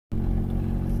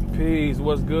Peace.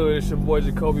 What's good? It's your boy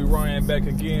Jacoby Ryan back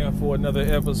again for another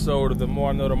episode of the More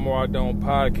I Know, the More I Don't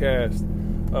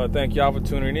podcast. Thank y'all for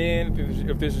tuning in.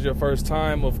 If this is your first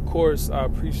time, of course, I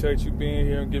appreciate you being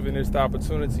here and giving this the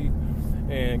opportunity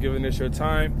and giving this your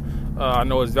time. I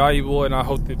know it's valuable, and I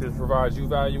hope that this provides you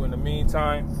value in the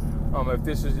meantime.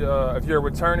 If you're a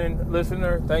returning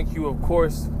listener, thank you. Of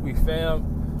course, we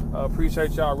fam.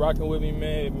 Appreciate y'all rocking with me,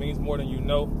 man. It means more than you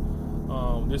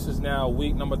know. This is now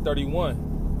week number 31.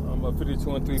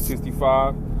 52 and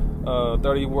 365,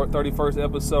 31st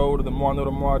episode of the More I Know, the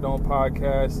More I Don't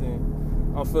podcast,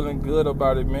 and I'm feeling good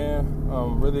about it, man.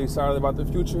 I'm really excited about the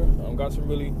future. Got some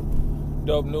really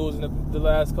dope news in the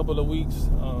last couple of weeks,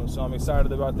 so I'm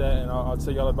excited about that, and I'll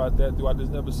tell y'all about that throughout this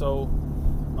episode.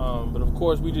 But of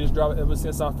course, we just dropped Ever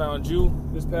Since I Found You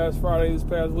this past Friday, this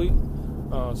past week,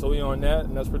 so we on that,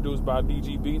 and that's produced by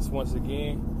DG Beats once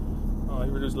again. He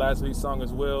produced last week's song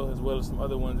as well as some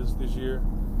other ones this year.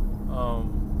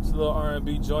 It's a little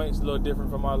R&B joint. It's a little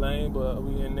different from my lane, but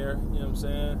we in there, you know what I'm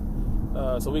saying?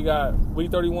 So we got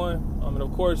week 31, and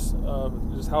of course,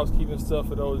 just housekeeping stuff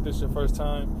for those if this is your first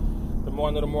time. The More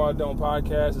I Know, the More I Don't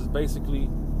podcast is basically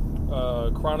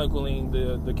chronicling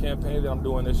the campaign that I'm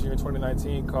doing this year in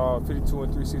 2019 called 52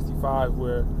 and 365,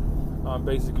 where I'm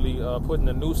basically putting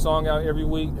a new song out every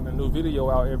week and a new video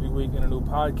out every week and a new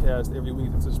podcast every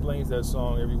week that explains that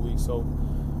song every week. So,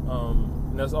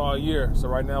 and that's all year. So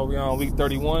right now we're on week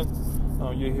 31.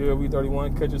 You're here week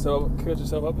 31. Catch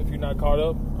yourself up if you're not caught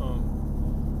up.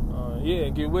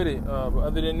 Get with it. But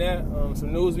other than that,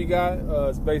 some news we got.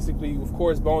 It's basically, of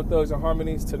course, Bone Thugs and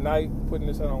Harmonies tonight. Putting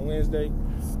this out on Wednesday.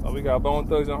 We got Bone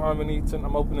Thugs and Harmony.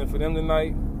 I'm opening for them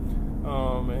tonight.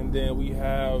 And then we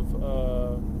have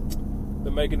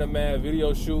the Making a Man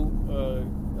video shoot,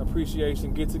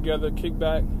 appreciation get together,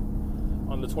 kickback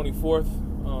on the 24th.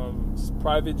 It's a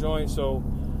private joint, so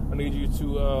I need you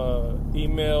to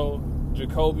email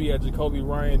Jacoby at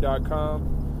jacobyryan.com.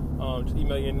 Just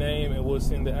email your name, and we'll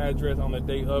send the address on the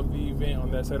day of the event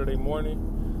on that Saturday morning.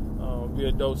 Be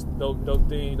a dope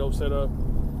thing, dope setup.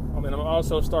 I'm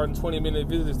also starting 20-minute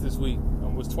visits this week.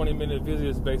 What's 20-minute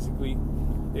visits basically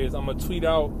is I'm gonna tweet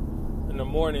out in the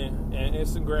morning and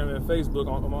Instagram and Facebook.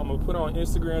 I'm gonna put on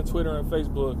Instagram, Twitter, and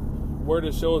Facebook where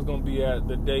the show is gonna be at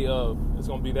the day of. It's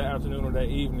gonna be that afternoon or that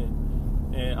evening.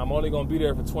 And I'm only going to be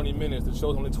there for 20 minutes. The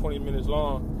show's only 20 minutes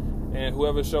long. And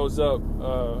whoever shows up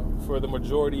for the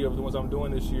majority of the ones I'm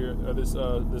doing this year,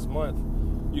 this month,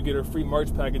 you get a free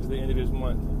merch package at the end of this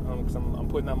month. Because I'm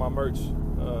putting out my merch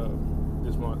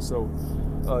this month. So,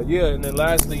 and then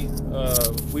lastly,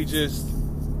 we just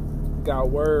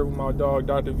got word with my dog,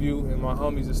 Dr. View, and my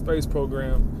homies at Space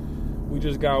Program. We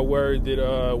just got word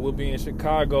that we'll be in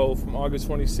Chicago from August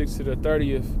 26th to the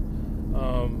 30th.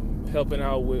 Helping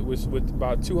out with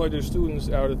about 200 students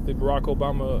out at the Barack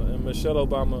Obama and Michelle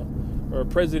Obama, or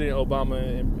President Obama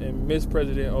and Miss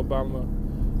President Obama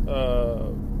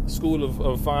School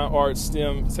of Fine Arts,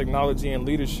 STEM, Technology, and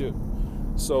Leadership.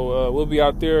 So we'll be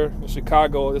out there in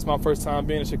Chicago. It's my first time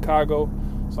being in Chicago,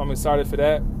 so I'm excited for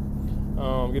that.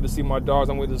 Get to see my dogs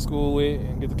I'm with to school with,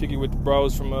 and get to kick it with the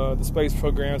bros from the Space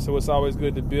Program, so it's always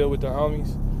good to build with the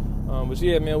homies. But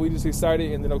yeah, man, we just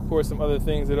excited, and then of course some other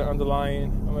things that are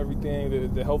underlying everything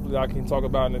that hopefully I can talk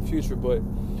about in the future. But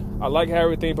I like how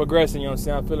everything progressing. You know what I'm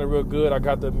saying? I'm feeling real good. I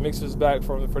got the mixers back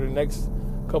for the next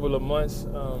couple of months,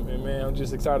 and man, I'm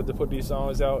just excited to put these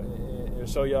songs out and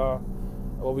show y'all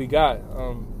what we got.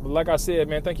 But like I said,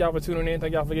 man, thank y'all for tuning in.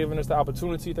 Thank y'all for giving us the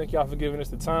opportunity. Thank y'all for giving us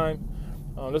the time.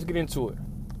 Let's get into it.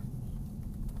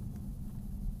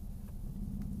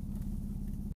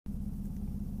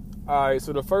 All right,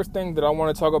 so the first thing that I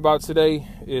want to talk about today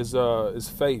is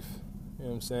faith. You know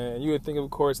what I'm saying? And you would think, of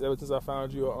course, Ever Since I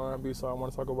Found You, or R&B, so I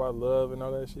want to talk about love and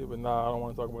all that shit. But nah, I don't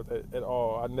want to talk about that at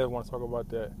all. I never want to talk about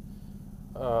that.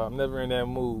 I'm never in that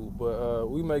mood. But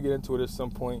we may get into it at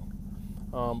some point.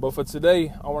 But for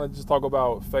today, I want to just talk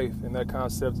about faith and that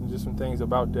concept and just some things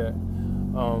about that.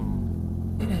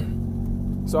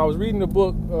 So I was reading a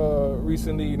book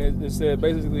recently, and it said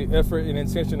basically effort and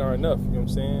intention are enough. You know what I'm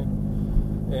saying?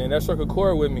 And that struck a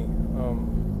chord with me,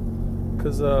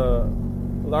 because a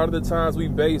lot of the times we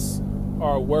base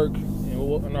our work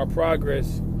and our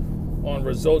progress on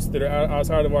results that are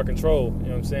outside of our control. You know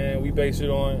what I'm saying? We base it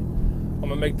on, I'm going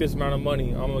to make this amount of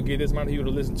money. I'm going to get this amount of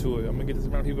people to listen to it. I'm going to get this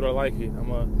amount of people to like it. I'm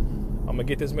going to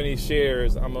get this many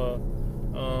shares. I'm going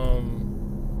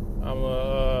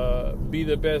to be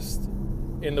the best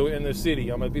in the city.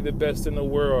 I'm going to be the best in the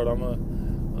world. I'm going to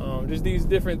just these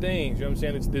different things, you know what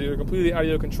I'm saying? They're completely out of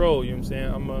your control, you know what I'm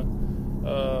saying? I'm going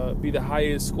to be the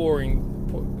highest scorer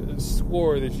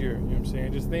this year, you know what I'm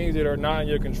saying? Just things that are not in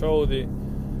your control that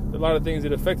a lot of things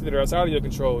that affected it are outside of your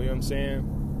control, you know what I'm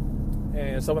saying?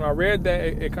 And so when I read that,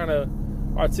 it kind of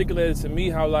articulated to me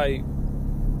how, like,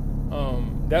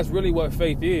 that's really what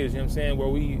faith is, you know what I'm saying? Where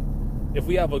if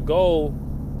we have a goal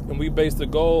and we base the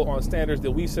goal on standards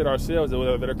that we set ourselves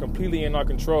that are completely in our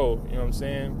control, you know what I'm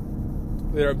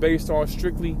saying? That are based on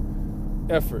strictly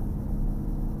effort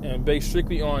and based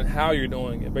strictly on how you're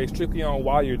doing it, based strictly on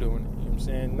why you're doing it, you know what I'm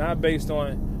saying? Not based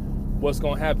on what's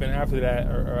going to happen after that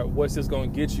or what's this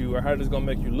going to get you or how this going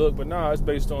to make you look, but no, it's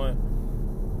based on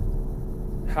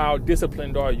how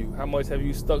disciplined are you? How much have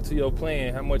you stuck to your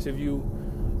plan? How much have you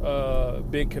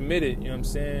been committed? You know what I'm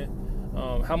saying?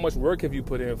 How much work have you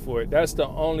put in for it? That's the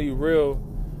only real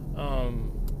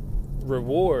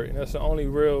reward, and that's the only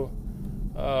real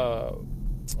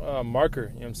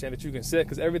marker, you know what I'm saying, that you can set,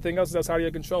 because everything else is outside of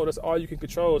your control. That's all you can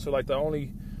control. So, like, the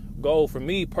only goal for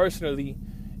me personally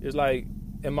is, like,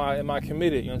 am I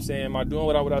committed? You know what I'm saying? Am I doing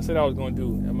what I said I was going to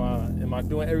do? Am I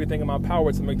doing everything in my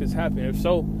power to make this happen? If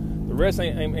so, the rest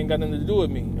ain't got nothing to do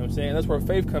with me. You know what I'm saying? That's where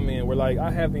faith come in. Where, like, I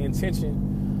have the intention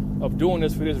of doing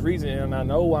this for this reason, and I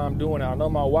know why I'm doing it. I know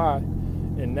my why,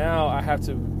 and now I have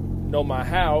to know my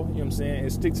how. You know what I'm saying?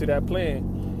 And stick to that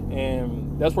plan.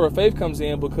 And that's where faith comes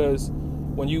in, because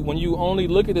when you only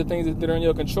look at the things that are in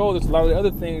your control, there's a lot of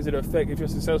other things that affect if you're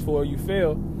successful or you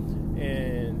fail.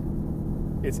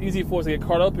 And it's easy for us to get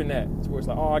caught up in that. It's where it's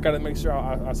like, oh, I got to make sure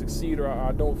I succeed or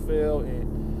I don't fail.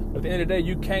 And at the end of the day,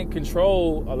 you can't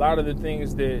control a lot of the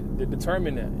things that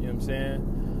determine that. You know what I'm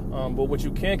saying? But what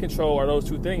you can control are those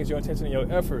two things: your intention and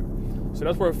your effort. So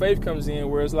that's where faith comes in,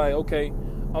 where it's like, okay,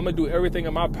 I'm going to do everything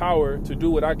in my power to do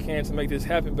what I can to make this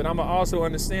happen. But I'm going to also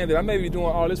understand that I may be doing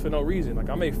all this for no reason. Like,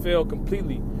 I may fail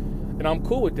completely, and I'm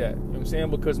cool with that. You know what I'm saying?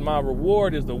 Because my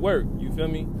reward is the work. You feel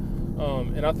me?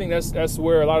 And I think that's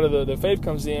where a lot of the faith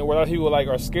comes in, where a lot of people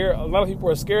are scared. A lot of people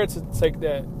are scared to take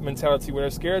that mentality, where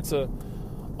they're scared to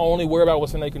only worry about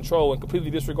what's in their control and completely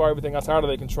disregard everything outside of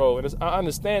their control. And I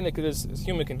understand it, because it's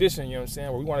human condition, you know what I'm saying,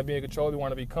 where we want to be in control, we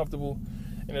want to be comfortable,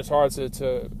 and it's hard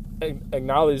to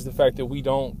acknowledge the fact that we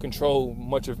don't control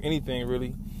much of anything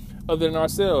really other than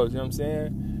ourselves, you know what I'm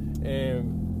saying?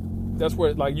 And that's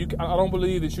where, like, I don't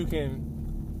believe that you can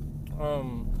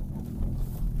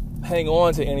hang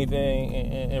on to anything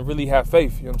and really have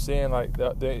faith, you know what I'm saying? Like,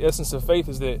 the essence of faith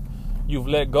is that you've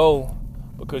let go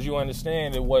because you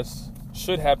understand that what's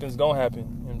should happen is gonna happen, you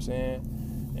know what I'm saying?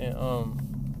 And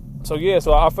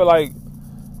so I feel like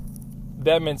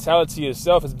that mentality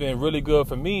itself has been really good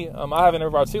for me. I haven't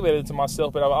ever articulated it to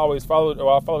myself, but I followed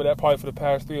that probably for the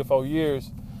past 3 or 4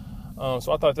 years.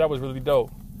 So I thought that was really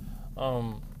dope.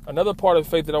 Another part of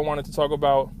faith that I wanted to talk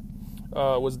about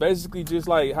was basically just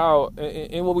like how,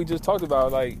 in what we just talked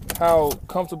about, like how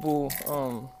comfortable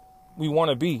we want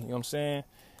to be, you know what I'm saying?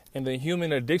 And the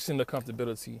human addiction to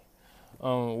comfortability.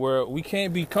 Where we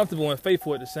can't be comfortable and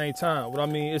faithful at the same time. But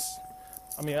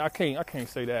I can't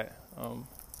say that.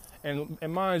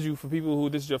 And mind you, for people who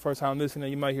this is your first time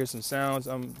listening, you might hear some sounds.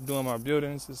 I'm doing my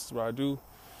buildings. This is what I do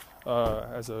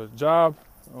as a job.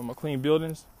 I clean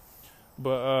buildings.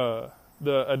 But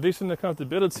the addiction to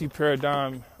comfortability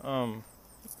paradigm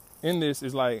in this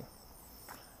is like,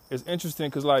 it's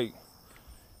interesting because, like,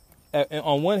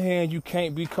 on one hand, you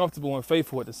can't be comfortable and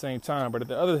faithful at the same time. But on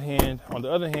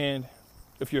the other hand,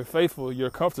 if you're faithful, you're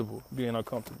comfortable being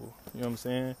uncomfortable. You know what I'm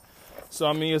saying? So,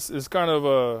 I mean, it's kind of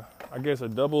a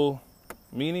double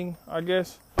meaning, I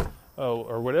guess,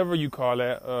 or whatever you call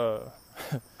that.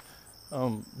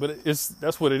 But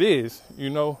that's what it is,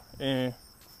 you know. And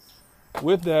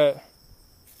with that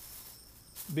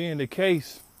being the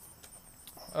case,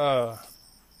 I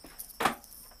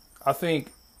think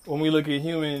when we look at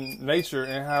human nature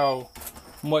and how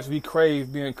much we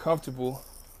crave being comfortable,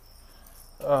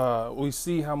 we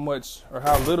see how much or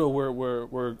how little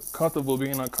we're comfortable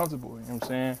being uncomfortable. You know what I'm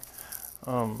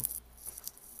saying?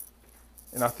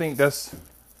 And I think that's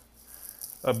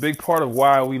a big part of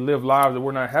why we live lives that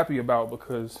we're not happy about,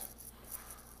 because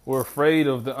we're afraid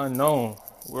of the unknown.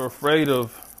 We're afraid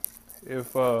of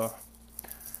if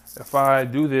I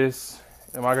do this,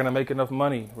 am I gonna make enough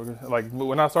money? Like,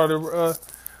 when I started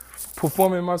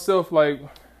performing myself, like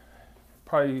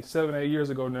probably 7, 8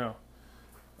 years ago now.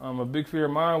 A big fear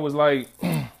of mine was like,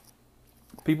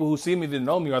 people who see me that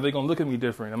know me, are they going to look at me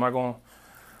different?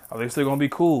 Are they still going to be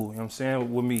cool, you know what I'm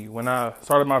saying, with me? When I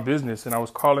started my business and I was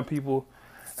calling people,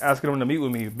 asking them to meet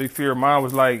with me, a big fear of mine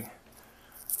was like,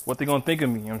 what they going to think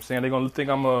of me, you know what I'm saying? They're going to think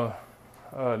I'm a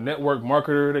network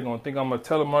marketer. They're going to think I'm a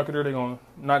telemarketer. They're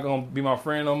not going to be my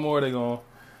friend no more. They're going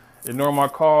to ignore my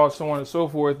calls, so on and so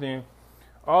forth. And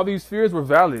all these fears were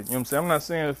valid, you know what I'm saying? I'm not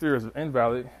saying the fear is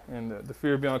invalid and the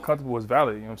fear of being uncomfortable is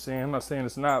valid, you know what I'm saying? I'm not saying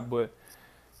it's not, but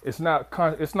it's not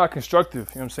constructive.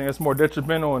 You know what I'm saying? It's more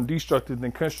detrimental and destructive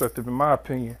than constructive, in my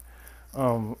opinion.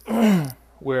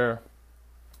 Where,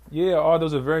 yeah, all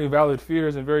those are very valid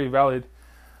fears and very valid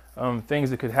things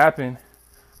that could happen.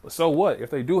 But so what? If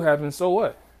they do happen, so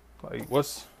what? Like,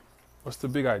 what's the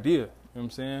big idea? You know what I'm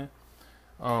saying?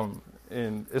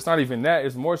 And it's not even that.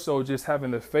 It's more so just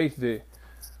having the faith that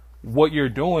what you're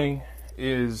doing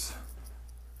is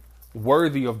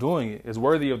worthy of doing it. It's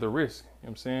worthy of the risk. You know what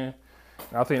I'm saying?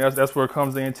 And I think that's where it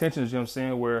comes the intentions. You know what I'm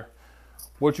saying? Where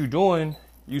what you're doing,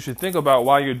 you should think about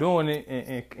why you're doing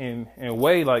it and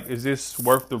weigh, like, is this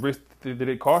worth the risk that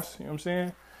it costs? You know what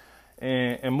I'm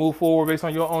saying? And move forward based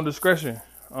on your own discretion.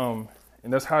 And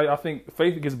that's how I think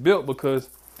faith gets built, because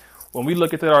when we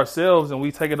look at that ourselves and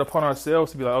we take it upon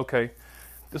ourselves to be like, okay,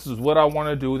 this is what I want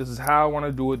to do. This is how I want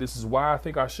to do it. This is why I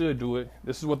think I should do it.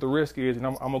 This is what the risk is, and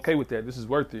I'm okay with that. This is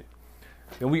worth it.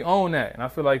 Then we own that. And I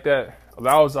feel like that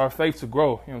allows our faith to grow.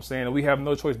 You know what I'm saying? And we have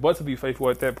no choice but to be faithful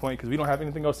at that point, because we don't have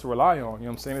anything else to rely on. You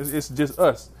know what I'm saying? It's just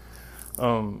us.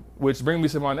 Which brings me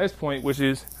to my next point, which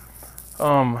is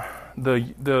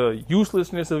the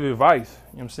uselessness of advice. You know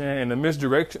what I'm saying? And the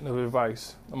misdirection of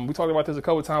advice. We talked about this a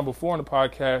couple of times before in the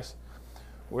podcast,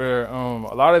 where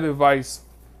a lot of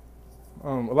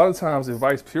times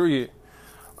advice, period.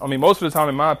 I mean, most of the time,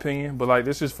 in my opinion, but like,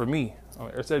 this is for me.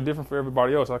 It's different for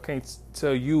everybody else. I can't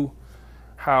tell you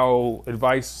how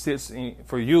advice sits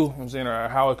for you, you know what I'm saying, or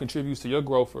how it contributes to your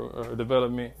growth or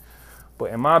development.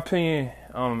 But in my opinion,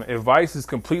 advice is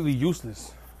completely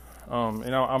useless.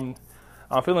 And I'm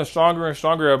feeling stronger and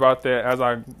stronger about that as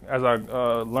I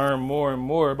learn more and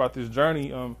more about this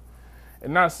journey. And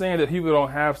not saying that people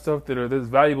don't have stuff that are this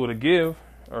valuable to give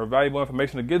or valuable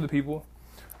information to give to people.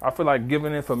 I feel like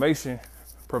giving information,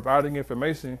 providing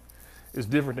information, is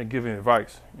different than giving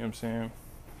advice. You know what I'm saying?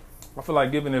 I feel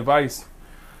like giving advice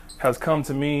has come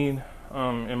to mean,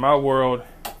 in my world,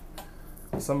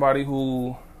 somebody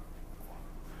who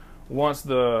wants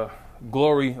the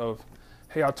glory of,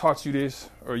 hey, I taught you this,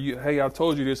 or hey, I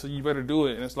told you this, so you better do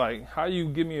it. And it's like, how you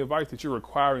give me advice that you're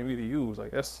requiring me to use?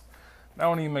 Like, that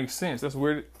don't even make sense. That's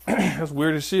weird. That's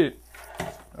weird as shit.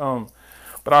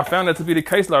 But I found that to be the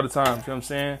case a lot of times. You know what I'm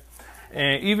saying?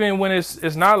 And even when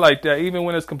it's not like that, even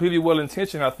when it's completely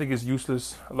well-intentioned, I think it's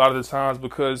useless a lot of the times,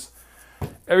 because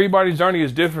everybody's journey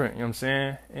is different. You know what I'm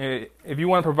saying? And if you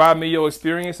want to provide me your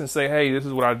experience and say, hey, this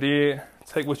is what I did,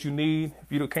 take what you need.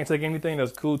 If you can't take anything,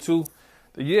 that's cool too.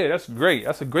 But yeah, that's great.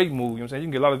 That's a great move. You know what I'm saying? You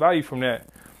can get a lot of value from that.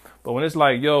 But when it's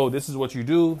like, yo, this is what you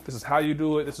do, this is how you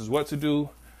do it, this is what to do,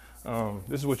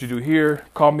 this is what you do here,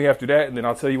 call me after that, and then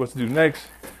I'll tell you what to do next.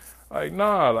 Like,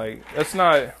 nah, like, that's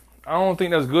not, I don't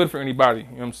think that's good for anybody. You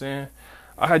know what I'm saying?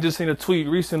 I had just seen a tweet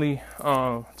recently,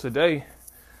 today,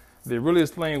 that really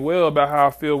explained well about how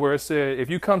I feel, where it said, if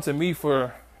you come to me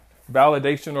for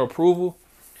validation or approval,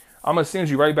 I'm going to send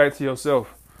you right back to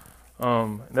yourself.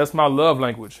 That's my love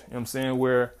language. You know what I'm saying?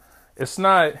 Where it's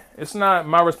not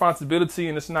my responsibility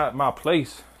and it's not my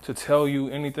place to tell you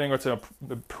anything or to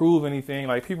prove anything.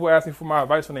 Like, people ask me for my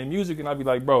advice on their music, and I'll be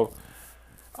like, bro,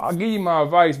 I'll give you my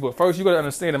advice, but first you got to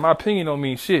understand that my opinion don't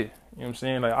mean shit. You know what I'm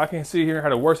saying? Like, I can sit here and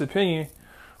have the worst opinion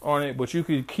on it, but you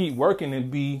could keep working and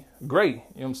be great. You know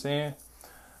what I'm saying?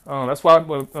 That's why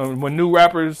when new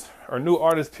rappers or new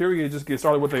artists, period, just get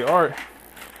started with their art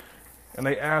and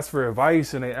they ask for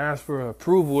advice and they ask for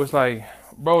approval, it's like,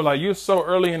 bro, like, you're so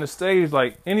early in the stage,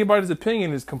 like, anybody's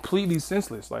opinion is completely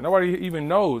senseless. Like, nobody even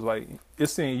knows. Like,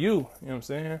 it's in you. You know what I'm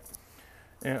saying?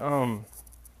 And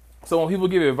so when people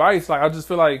give advice, like, I just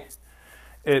feel like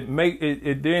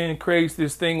it then creates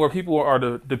this thing where people are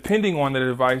depending on that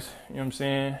advice. You know what I'm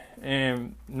saying?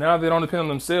 And now they don't depend on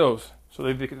themselves, so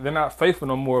they're not faithful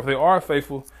no more. If they are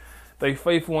faithful, they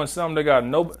faithful in something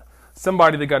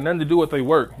somebody that got nothing to do with their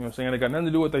work. You know what I'm saying? They got nothing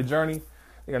to do with their journey.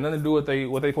 They got nothing to do with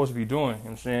what they supposed to be doing. You know what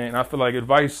I'm saying? And I feel like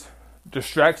advice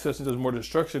distracts us and does more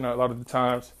destruction a lot of the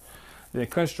times than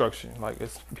construction. Like,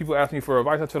 it's people ask me for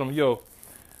advice, I tell them, yo,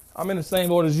 I'm in the same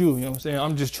boat as you. You know what I'm saying?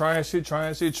 I'm just trying shit.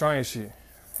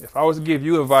 If I was to give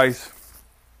you advice,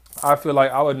 I feel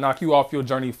like I would knock you off your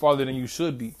journey farther than you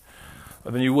should be,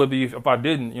 or than you would be if I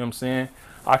didn't. You know what I'm saying?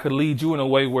 I could lead you in a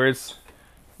way where it's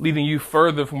leading you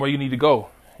further from where you need to go.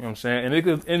 You know what I'm saying?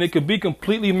 And it could be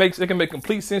it can make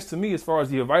complete sense to me as far as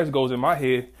the advice goes in my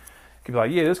head. It could be like,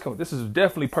 yeah, this is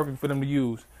definitely perfect for them to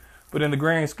use. But in the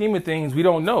grand scheme of things, we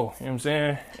don't know. You know what I'm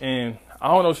saying? And I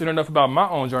don't know shit enough about my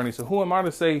own journey. So who am I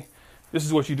to say this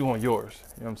is what you do on yours?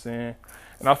 You know what I'm saying?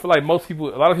 And I feel like a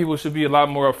lot of people should be a lot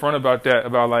more upfront about that,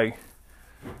 about, like,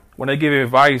 when they give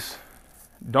advice,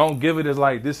 don't give it as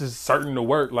like, this is certain to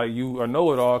work, like you or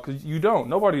know it all, because you don't.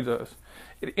 Nobody does.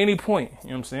 At any point, you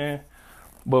know what I'm saying?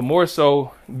 but more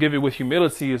so give it with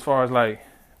humility as far as like,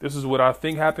 this is what I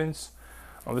think happens.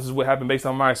 This is what happened based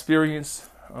on my experience,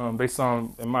 based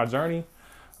on in my journey.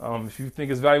 If you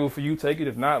think it's valuable for you, take it.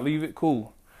 If not, leave it.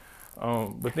 Cool.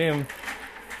 But then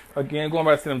again, going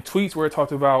back to them tweets where it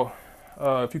talked about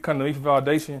if you come to me for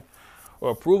validation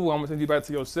or approval, I'm gonna send you back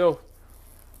to yourself.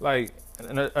 Like,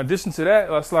 in addition to that,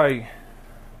 that's like,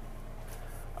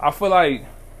 I feel like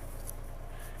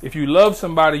if you love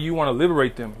somebody, you want to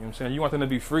liberate them. You know what I'm saying? You want them to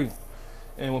be free.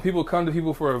 And when people come to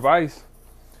people for advice,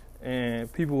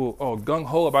 and people gung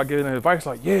ho about giving them advice,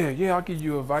 like, yeah, I'll give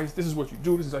you advice. This is what you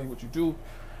do. This is what you do.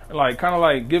 And like, kind of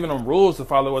like giving them rules to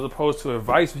follow as opposed to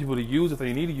advice for people to use if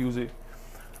they need to use it.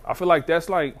 I feel like that's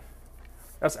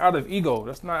out of ego.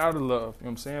 That's not out of love. You know what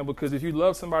I'm saying? Because if you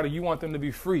love somebody, you want them to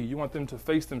be free. You want them to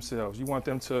face themselves. You want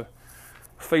them to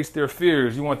face their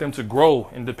fears. You want them to grow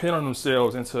and depend on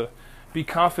themselves and to be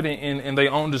confident in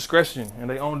their own discretion and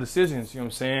their own decisions. You know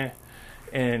what I'm saying?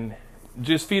 And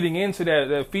just feeding into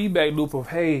that feedback loop of,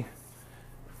 hey,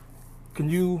 can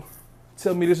you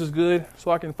tell me this is good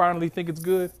so I can finally think it's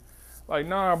good? Like,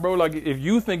 nah, bro, like if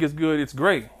you think it's good, it's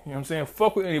great. You know what I'm saying?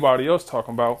 Fuck what anybody else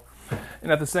talking about.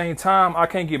 And at the same time, I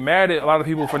can't get mad at a lot of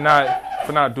people for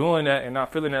not doing that and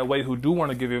not feeling that way who do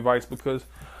want to give advice, because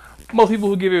most people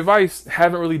who give advice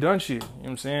haven't really done shit. You know what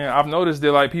I'm saying? I've noticed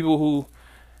that like people who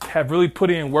have really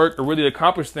put in work or really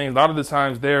accomplished things, a lot of the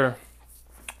times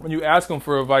when you ask them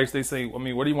for advice, they say, I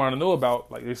mean, what do you want to know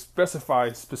about? Like, they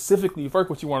specify specifically first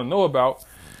what you want to know about.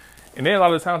 And then a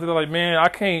lot of the times they're like, man, I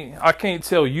can't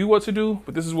tell you what to do,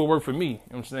 but this is what worked for me. You know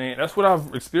what I'm saying? That's what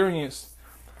I've experienced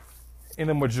in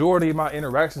the majority of my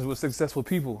interactions with successful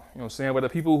people. You know what I'm saying? But the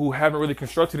people who haven't really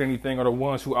constructed anything are the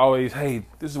ones who always, hey,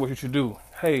 this is what you should do.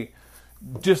 Hey,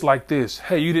 just like this.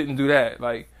 Hey, you didn't do that.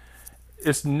 Like,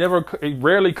 it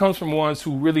rarely comes from ones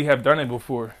who really have done it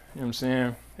before. You know what I'm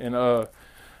saying? And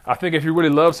I think if you really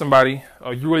love somebody,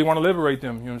 you really want to liberate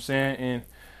them. You know what I'm saying?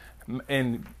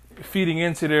 And feeding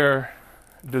into their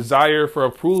desire for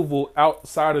approval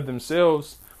outside of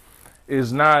themselves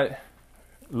is not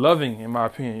loving, in my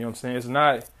opinion. You know what I'm saying? It's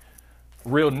not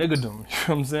real niggadom. You know what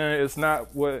I'm saying? It's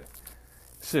not what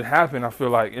should happen, I feel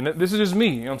like. And this is just me.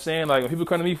 You know what I'm saying? Like, when people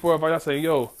come to me for advice, I say,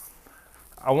 yo,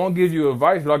 I won't give you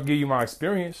advice, but I'll give you my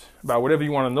experience about whatever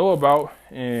you want to know about.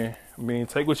 And I mean,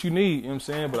 take what you need. You know what I'm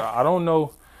saying? But I don't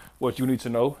know what you need to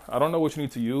know. I don't know what you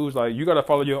need to use. Like, you got to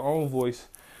follow your own voice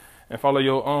and follow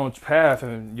your own path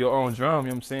and your own drum.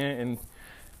 You know what I'm saying?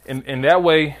 And that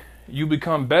way you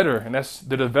become better. And that's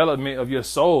the development of your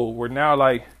soul, where now,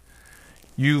 like,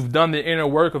 you've done the inner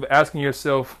work of asking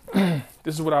yourself,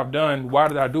 this is what I've done. Why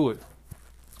did I do it?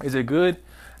 Is it good?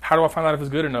 How do I find out if it's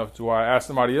good enough? Do I ask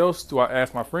somebody else? Do I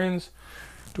ask my friends?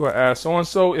 Do I ask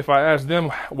so-and-so? If I ask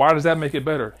them, why does that make it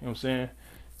better? You know what I'm saying?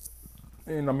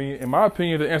 And I mean, in my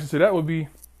opinion, the answer to that would be,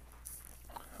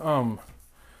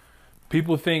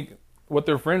 people think what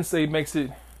their friends say makes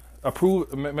it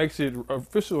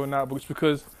official or not, but it's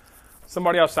because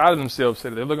somebody outside of themselves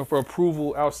said it. They're looking for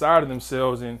approval outside of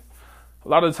themselves. And a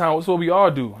lot of the time, that's what we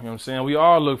all do. You know what I'm saying? We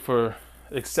all look for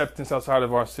acceptance outside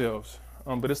of ourselves.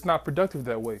 But it's not productive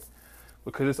that way,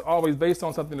 because it's always based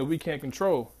on something that we can't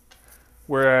control.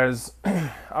 Whereas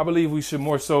I believe we should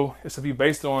more so, it should be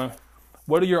based on,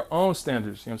 what are your own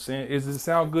standards? You know what I'm saying? Is it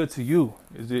sound good to you?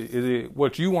 Is it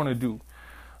what you want to do?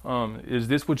 Is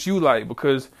this what you like?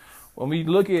 Because when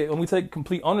we take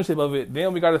complete ownership of it,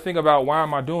 then we got to think about, why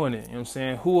am I doing it? You know what I'm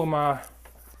saying? Who am I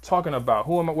talking about?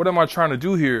 What am I trying to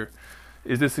do here?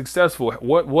 Is this successful?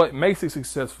 What makes it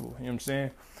successful? You know what I'm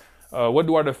saying? What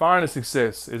do I define as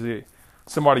success? Is it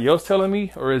somebody else telling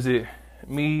me, or is it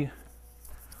me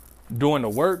doing the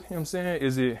work? You know what I'm saying?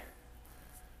 Is it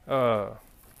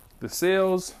the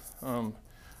sales?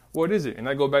 What is it? And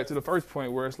I go back to the first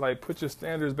point, where it's like, put your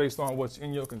standards based on what's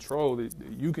in your control that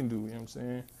you can do. You know what I'm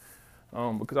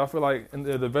saying? Because I feel like in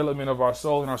the development of our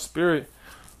soul and our spirit,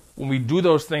 when we do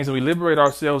those things and we liberate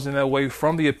ourselves in that way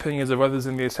from the opinions of others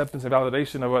and the acceptance and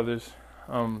validation of others,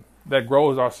 that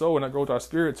grows our soul and that grows our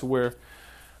spirit to where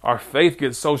our faith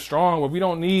gets so strong where we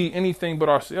don't need anything but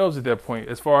ourselves at that point,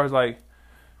 as far as like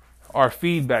our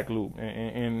feedback loop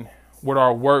and what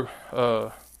our work,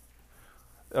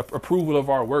 approval of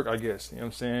our work, I guess. You know what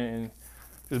I'm saying? And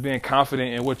just being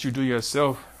confident in what you do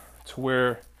yourself, to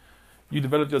where you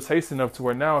develop your taste enough to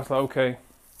where now it's like, okay,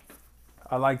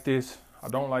 I like this, I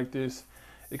don't like this.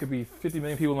 It could be 50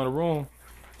 million people in a room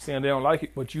saying they don't like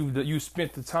it, but you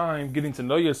spent the time getting to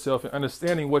know yourself and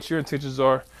understanding what your intentions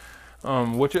are,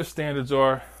 what your standards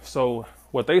are. So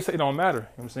what they say don't matter. You know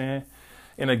what I'm saying?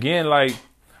 And again, like,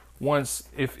 once,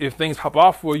 if things pop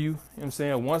off for you, you know what I'm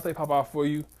saying? Once they pop off for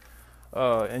you,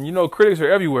 and critics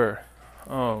are everywhere.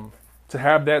 to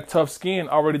have that tough skin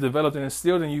already developed and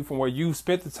instilled in you from where you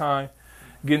spent the time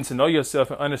getting to know yourself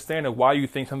and understanding why you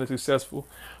think something's successful,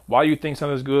 why you think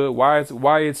something's good, why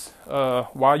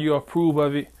you approve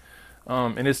of it,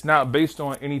 and it's not based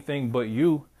on anything but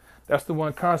you. That's the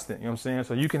one constant. You know what I'm saying?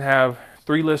 So you can have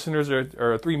 3 listeners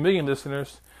or 3 million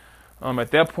listeners.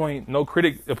 At that point, no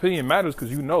critic opinion matters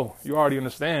because you already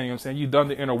understand. You know what I'm saying? You've done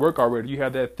the inner work already. You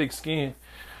have that thick skin.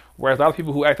 Whereas a lot of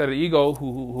people who act out of ego,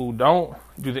 who don't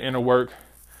do the inner work,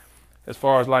 as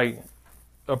far as like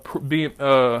approving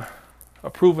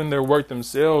their work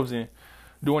themselves and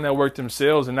doing that work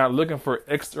themselves and not looking for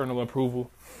external approval,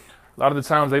 a lot of the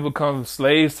times they become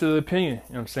slaves to the opinion. You know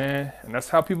what I'm saying? And that's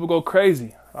how people go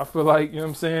crazy. I feel like, you know what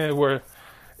I'm saying, where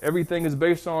everything is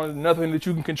based on nothing that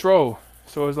you can control.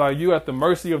 So it's like you at the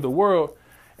mercy of the world,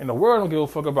 and the world don't give a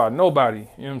fuck about nobody.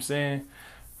 You know what I'm saying?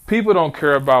 People don't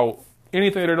care about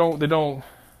anything. They don't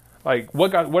like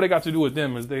what it got to do with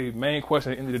them is the main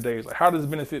question at the end of the day. Is like, how does it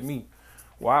benefit me?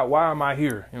 Why am I here?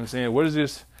 You know what I'm saying? What is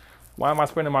this? Why am I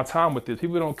spending my time with this?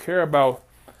 People don't care about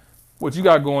what you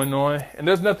got going on, and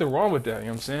there's nothing wrong with that. You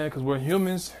know what I'm saying? Because we're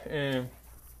humans, and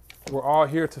we're all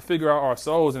here to figure out our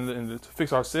souls and to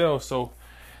fix ourselves. So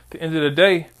at the end of the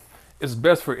day, it's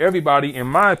best for everybody, in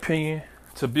my opinion,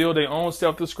 to build their own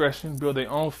self-discretion, build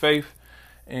their own faith,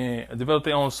 and develop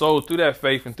their own soul through that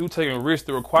faith and through taking risks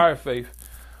to acquire faith.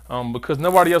 Because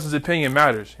nobody else's opinion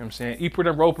matters. You know what I'm saying? Eper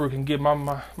and Roper can give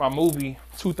my movie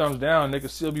 2 thumbs down, and it could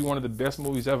still be one of the best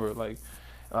movies ever. Like,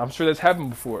 I'm sure that's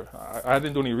happened before. I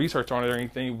didn't do any research on it or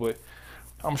anything, but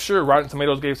I'm sure Rotten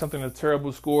Tomatoes gave something a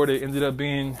terrible score that ended up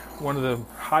being one of the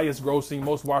highest grossing,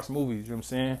 most watched movies. You know what I'm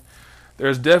saying?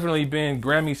 There's definitely been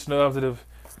Grammy snubs that have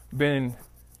been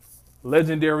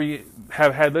legendary,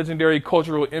 have had legendary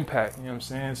cultural impact. You know what I'm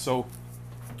saying? So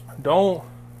don't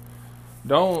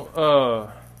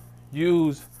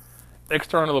use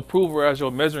external approval as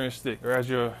your measuring stick or as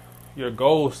your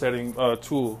goal setting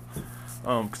tool.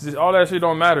 Because all that shit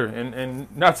don't matter. And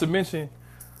not to mention,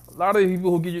 a lot of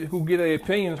people who get their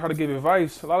opinions, try to give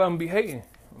advice, a lot of them be hating.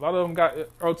 A lot of them got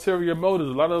ulterior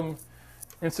motives. A lot of them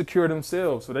insecure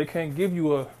themselves, so they can't give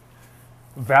you a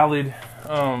valid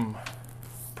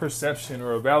perception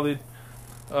or a valid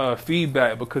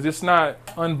feedback because it's not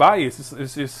unbiased.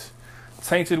 It's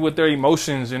tainted with their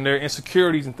emotions and their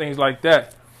insecurities and things like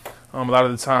that a lot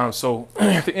of the time. So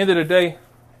at the end of the day,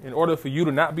 in order for you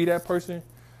to not be that person,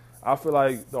 I feel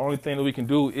like the only thing that we can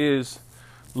do is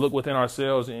look within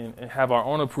ourselves and have our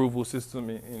own approval system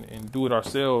and do it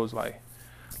ourselves. Like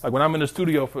when I'm in the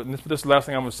studio, this is the last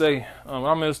thing I'm gonna say. When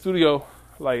I'm in the studio,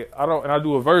 like I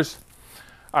do a verse.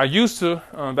 I used to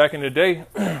back in the day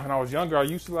when I was younger. I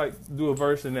used to like do a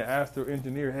verse and then ask the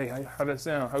engineer, "Hey, how that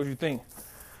sound? How would you think?"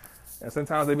 And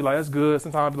sometimes they'd be like, "That's good."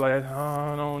 Sometimes I'd be like,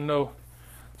 "I don't know."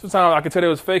 Sometimes I could tell they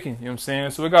was faking. You know what I'm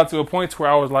saying? So it got to a point where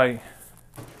I was like,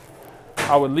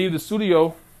 I would leave the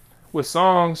studio with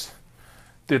songs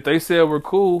that they said were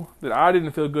cool that I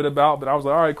didn't feel good about, but I was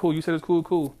like, all right, cool. You said it's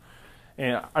cool.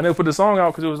 And I never put the song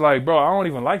out because it was like, bro, I don't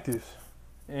even like this.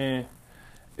 And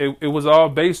it was all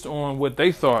based on what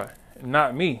they thought,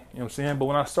 not me. You know what I'm saying? But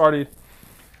when I started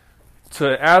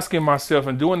to asking myself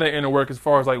and doing that inner work as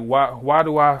far as like, why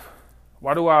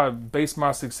do I base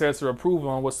my success or approval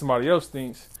on what somebody else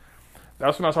thinks?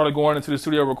 That's when I started going into the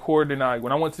studio recording. And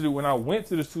when I went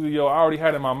to the studio, I already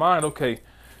had in my mind, okay,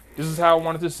 this is how I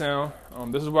want it to sound.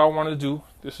 This is what I want to do.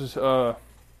 This is the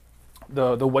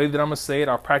way that I'm gonna say it.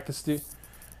 I practiced it,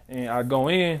 and I go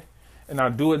in and I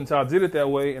do it until I did it that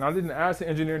way. And I didn't ask the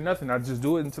engineer nothing. I just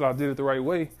do it until I did it the right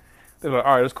way. They're like,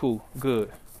 all right, that's cool, good,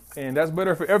 and that's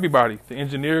better for everybody. The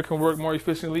engineer can work more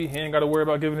efficiently. He ain't got to worry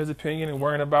about giving his opinion and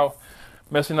worrying about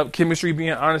messing up chemistry,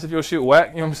 being honest if your shit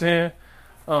whack. You know what I'm saying?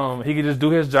 He can just do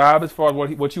his job as far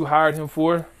as what you hired him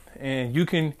for, and you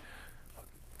can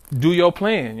do your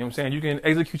plan. You know what I'm saying? You can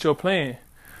execute your plan.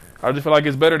 I just feel like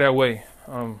it's better that way.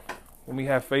 When we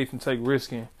have faith and take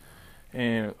risk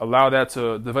and allow that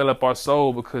to develop our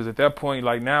soul, because at that point,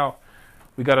 like now,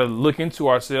 we got to look into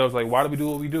ourselves. Like, why do we do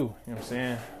what we do? You know what I'm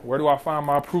saying? Where do I find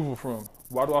my approval from?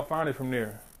 Why do I find it from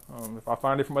there? If I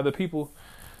find it from other people,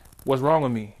 what's wrong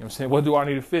with me? You know what I'm saying? What do I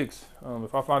need to fix?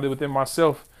 If I find it within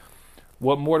myself,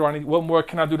 what more do I need? What more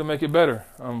can I do to make it better?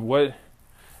 What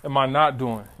am I not doing?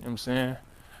 You know what I'm saying?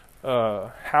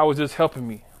 How is this helping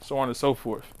me? So on and so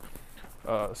forth.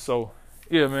 So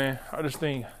yeah, man, I just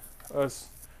think us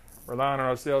relying on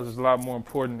ourselves is a lot more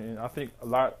important. And I think a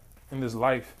lot in this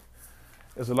life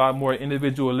is a lot more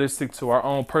individualistic to our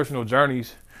own personal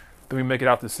journeys than we make it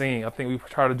out to seem. I think we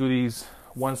try to do these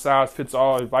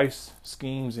one-size-fits-all advice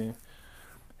schemes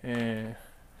and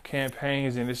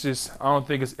campaigns, and it's just, I don't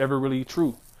think it's ever really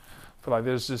true. I feel like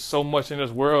there's just so much in this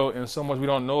world and so much we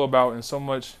don't know about and so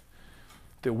much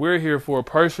that we're here for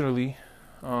personally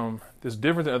that's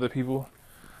different than other people.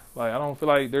 Like, I don't feel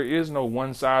like there is no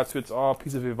one size fits all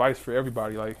piece of advice for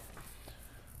everybody. Like,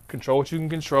 control what you can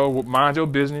control, mind your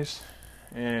business,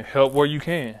 and help where you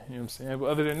can. You know what I'm saying? But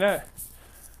other than that,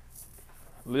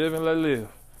 live and let live.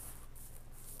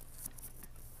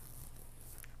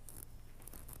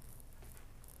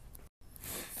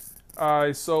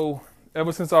 Alright, so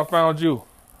ever since I found you,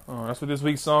 that's what this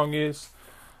week's song is.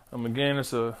 Again,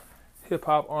 it's a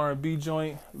hip-hop R&B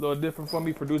joint, a little different for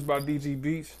me, produced by DG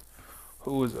Beats,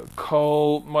 who is a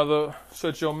cold mother,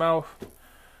 shut your mouth.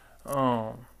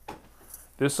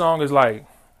 This song is like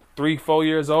 3-4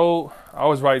 years old. I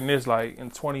was writing this like in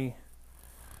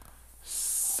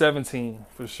 2017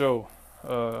 for sure,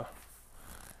 or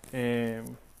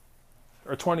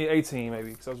 2018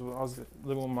 maybe, because I was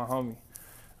living with my homie.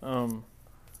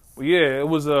 But yeah, it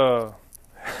was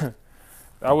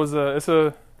it's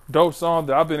a dope song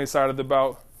that I've been excited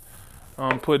about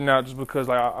putting out, just because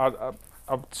like I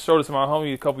showed it to my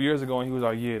homie a couple years ago and he was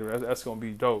like, yeah, that's gonna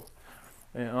be dope.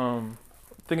 And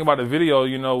thinking about the video,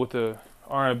 you know, with the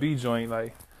R&B joint,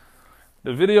 like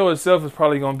the video itself is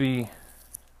probably gonna be,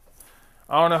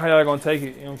 I don't know how y'all gonna take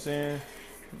it, you know what I'm saying?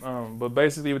 But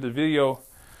basically with the video,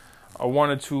 I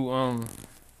wanted to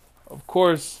of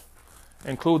course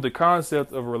include the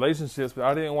concept of relationships, but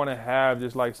I didn't want to have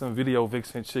just like some video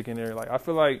vixen chick in there. Like, I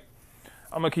feel like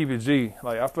I'm gonna keep it G.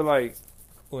 Like, I feel like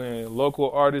when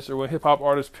local artists or when hip hop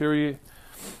artists period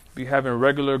be having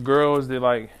regular girls that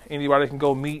like anybody can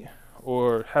go meet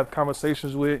or have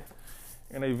conversations with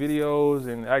in their videos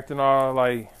and acting all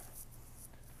like,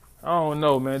 I don't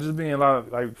know, man, just being a lot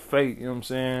of like fake, you know what I'm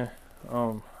saying? I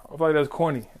feel like that's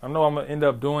corny. I know I'm gonna end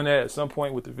up doing that at some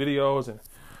point with the videos and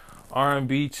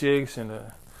R&B chicks and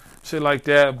shit like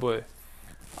that, but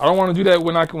I don't want to do that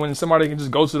when somebody can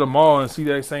just go to the mall and see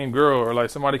that same girl, or like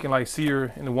somebody can like see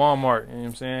her in the Walmart, you know what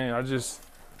I'm saying? I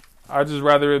just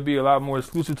rather it be a lot more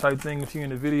exclusive type thing if you're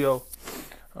in the video.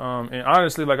 And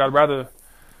honestly, like, I'd rather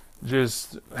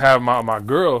just have my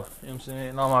girl, you know what I'm saying,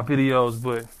 in all my videos,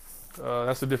 but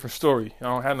that's a different story. I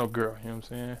don't have no girl, you know what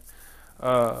I'm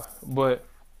saying? But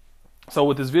so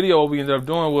with this video, what we ended up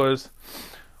doing was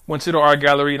went to the art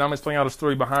gallery, and I'm explaining all the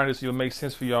story behind it so it'll make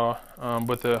sense for y'all.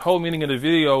 But the whole meaning of the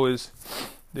video is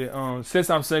that since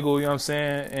I'm single, you know what I'm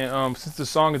saying, and since the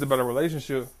song is about a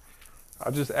relationship,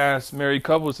 I just asked married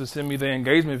couples to send me their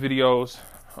engagement videos.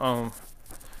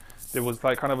 There was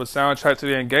like kind of a soundtrack to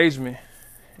their engagement,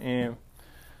 and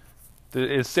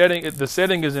the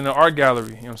setting is in the art gallery,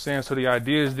 you know what I'm saying? So the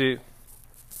idea is that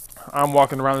I'm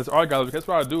walking around this art gallery. That's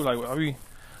what I do. Like,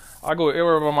 I go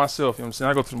everywhere by myself, you know what I'm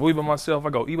saying? I go to the movie by myself. I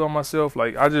go eat by myself.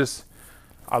 Like, I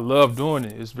love doing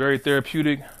it. It's very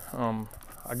therapeutic. I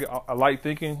like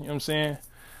thinking, you know what I'm saying?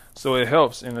 So it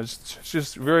helps, and it's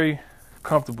just very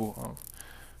comfortable,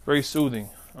 very soothing.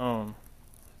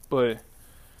 But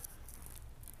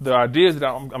the idea is that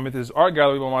I'm at this art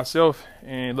gallery by myself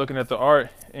and looking at the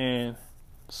art, and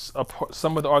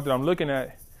some of the art that I'm looking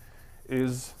at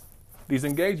is these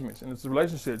engagements and it's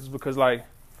relationships, because like,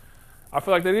 I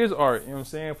feel like that is art, you know what I'm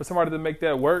saying? For somebody to make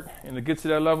that work and to get to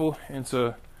that level and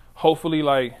to hopefully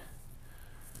like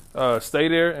stay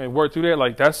there and work through that,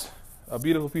 like, that's a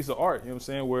beautiful piece of art, you know what I'm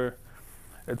saying? Where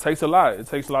it takes a lot. It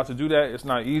takes a lot to do that. It's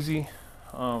not easy.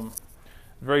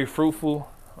 Very fruitful.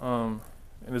 And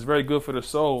it's very good for the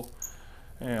soul.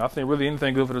 And I think really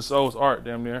anything good for the soul is art,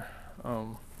 damn near.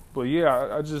 But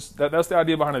yeah, I just, that's the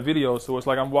idea behind the video. So it's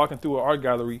like I'm walking through an art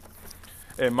gallery,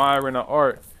 admiring the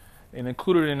art, and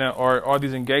included in that art are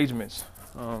these engagements.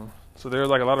 So there's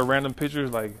like a lot of random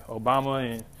pictures, like Obama,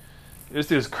 and it's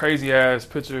this crazy ass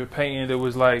picture painting that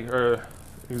was like, or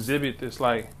exhibit that's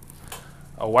like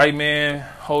a white man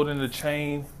holding the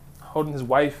chain, holding his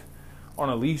wife on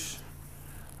a leash,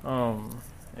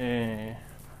 and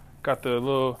got the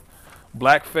little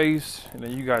black face, and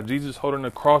then you got Jesus holding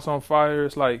the cross on fire.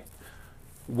 It's like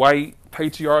white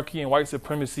patriarchy and white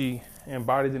supremacy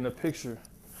embodied in the picture,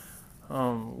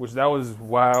 which that was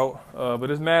wild. But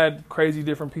there's mad crazy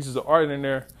different pieces of art in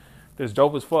there that's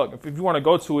dope as fuck. If you want to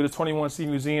go to it, it's 21C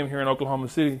Museum here in Oklahoma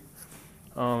City.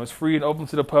 It's free and open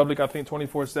to the public, I think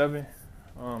 24/7.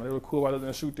 They were cool about letting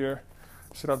us shoot there.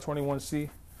 Shout out 21C.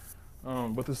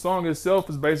 But the song itself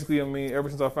is basically, I mean, ever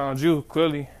since I found you,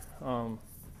 clearly,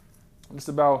 it's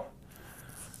about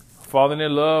falling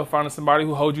in love, finding somebody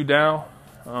who holds you down,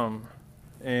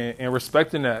 and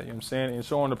respecting that, you know what I'm saying, and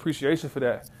showing appreciation for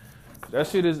that. That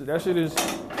shit is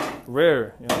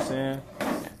rare, you know what I'm saying?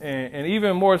 And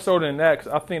even more so than that, 'cause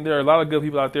I think there are a lot of good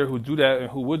people out there who do that and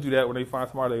who would do that when they find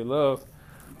somebody they love.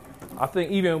 I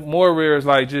think even more rare is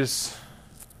like just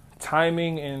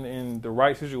timing and the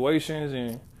right situations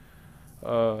and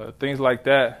things like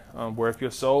that. Where if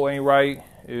your soul ain't right,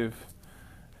 if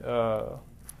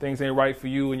things ain't right for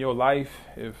you in your life,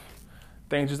 if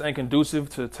things just ain't conducive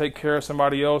to take care of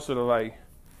somebody else or to like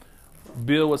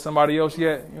build with somebody else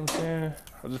yet, you know what I'm saying?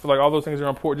 I just feel like all those things are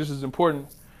important, just as important,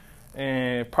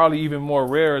 and probably even more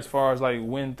rare as far as like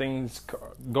when things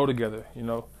go together, you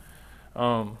know.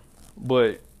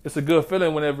 But it's a good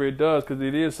feeling whenever it does because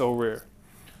it is so rare.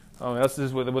 That's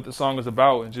just what the song is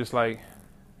about, and just like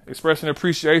expressing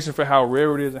appreciation for how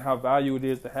rare it is and how valuable it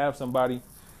is to have somebody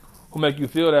who make you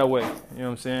feel that way. You know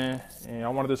what I'm saying? And I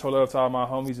wanted to show love to all my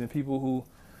homies and people who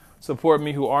support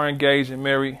me, who are engaged and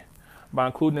married, by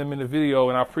including them in the video,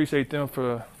 and I appreciate them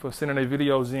for sending their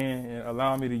videos in and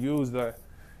allowing me to use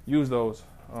those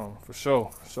for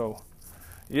sure. So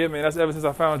yeah, man, that's Ever Since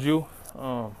I Found You.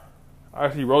 I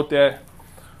actually wrote that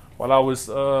while I was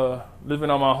living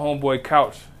on my homeboy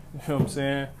couch. You know what I'm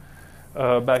saying?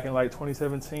 Back in like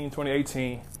 2017,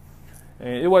 2018,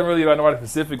 and it wasn't really about nobody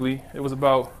specifically. It was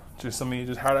about just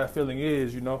how that feeling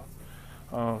is, you know.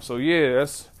 So yeah,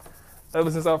 that's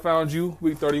Ever Since I Found You,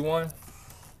 week 31.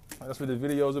 That's what the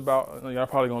video's about. Y'all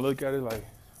probably gonna look at it like,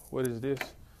 what is this?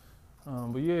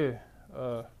 But yeah,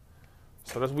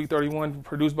 so that's week 31,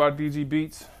 produced by DG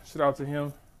Beats. Shout out to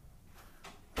him.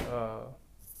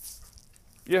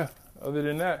 Yeah, other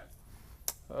than that,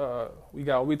 we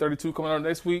got week 32 coming out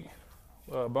next week.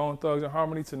 Bone Thugs and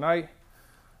Harmony tonight.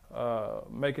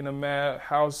 Making a Mad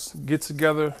House get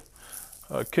together,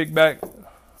 kickback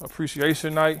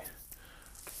appreciation night.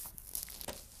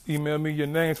 Email me your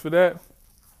names for that.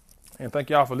 And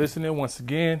thank y'all for listening once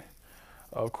again.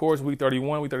 Of course, week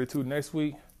 31, week 32 next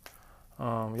week.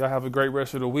 Y'all have a great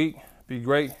rest of the week. Be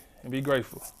great and be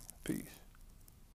grateful. Peace.